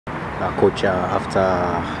Coach, after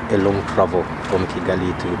a long travel from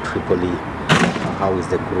Kigali to Tripoli, how is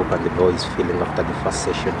the group and the boys feeling after the first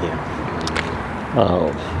session here?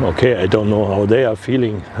 Okay, I don't know how they are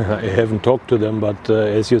feeling. I haven't talked to them, but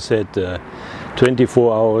as you said,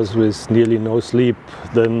 24 hours with nearly no sleep,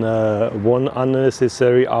 then one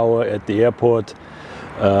unnecessary hour at the airport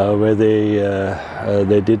where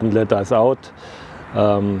they didn't let us out.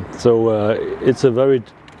 So it's a very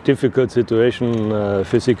difficult situation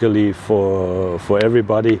physically for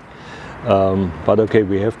everybody. But okay,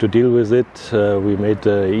 we have to deal with it. We made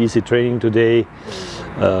easy training today.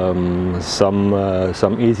 Some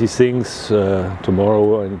easy things.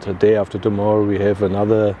 Tomorrow and the day after tomorrow we have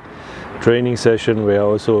another training session where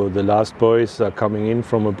also the last boys are coming in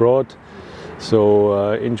from abroad.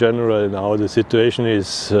 So in general now the situation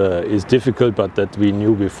is difficult, but that we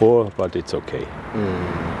knew before, but it's okay.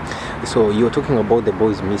 So you're talking about the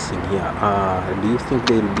boys missing here. Do you think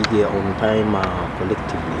they'll be here on time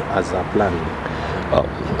collectively as planned?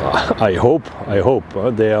 I hope.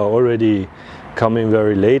 They are already coming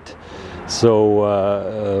very late, so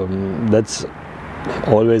that's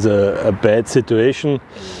always a bad situation.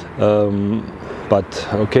 But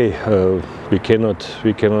okay, we cannot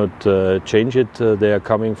change it. They are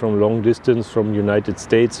coming from long distance, from United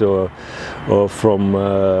States or from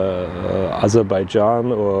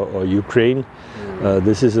Azerbaijan or Ukraine.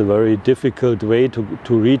 This is a very difficult way to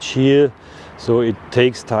reach here, so it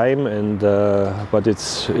takes time, and but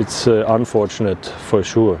it's unfortunate for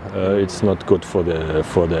sure. It's not good for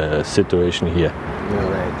the situation here. All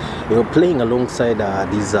right. You know, playing alongside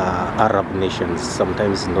these Arab nations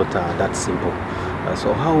sometimes not that simple.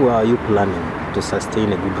 So how are you planning to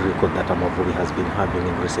sustain a good record that Amavubi has been having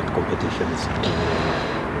in recent competitions?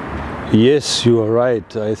 Yes, you are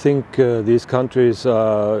right. I think these countries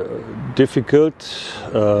are difficult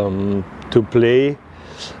to play.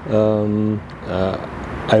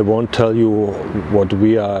 I won't tell you what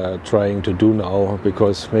we are trying to do now,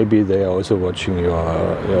 because maybe they are also watching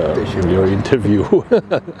your interview.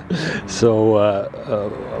 So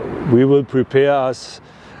we will prepare us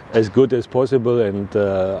as good as possible, and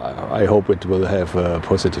I hope it will have a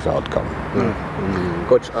positive outcome.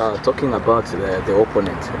 Coach, talking about the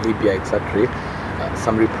opponent, Libya exactly,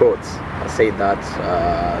 some reports say that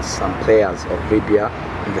some players of Libya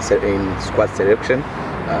in squad selection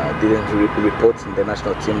didn't report in the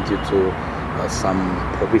national team due to some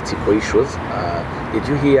political issues. Did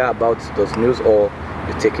you hear about those news, or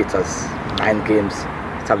you take it as 9 games,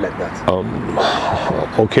 stuff like that?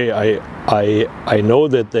 Okay, I know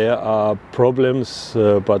that there are problems,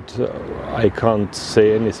 but I can't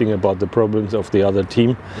say anything about the problems of the other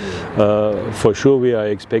team. For sure we are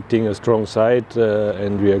expecting a strong side,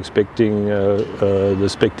 and we are expecting the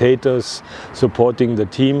spectators supporting the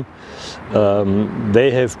team.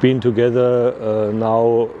 They have been together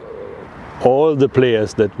now, all the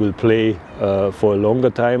players that will play for a longer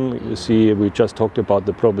time. You see, we just talked about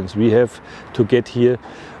the problems we have to get here.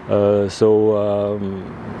 So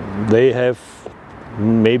they have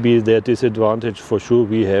maybe their disadvantage. For sure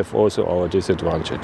we have also our disadvantage.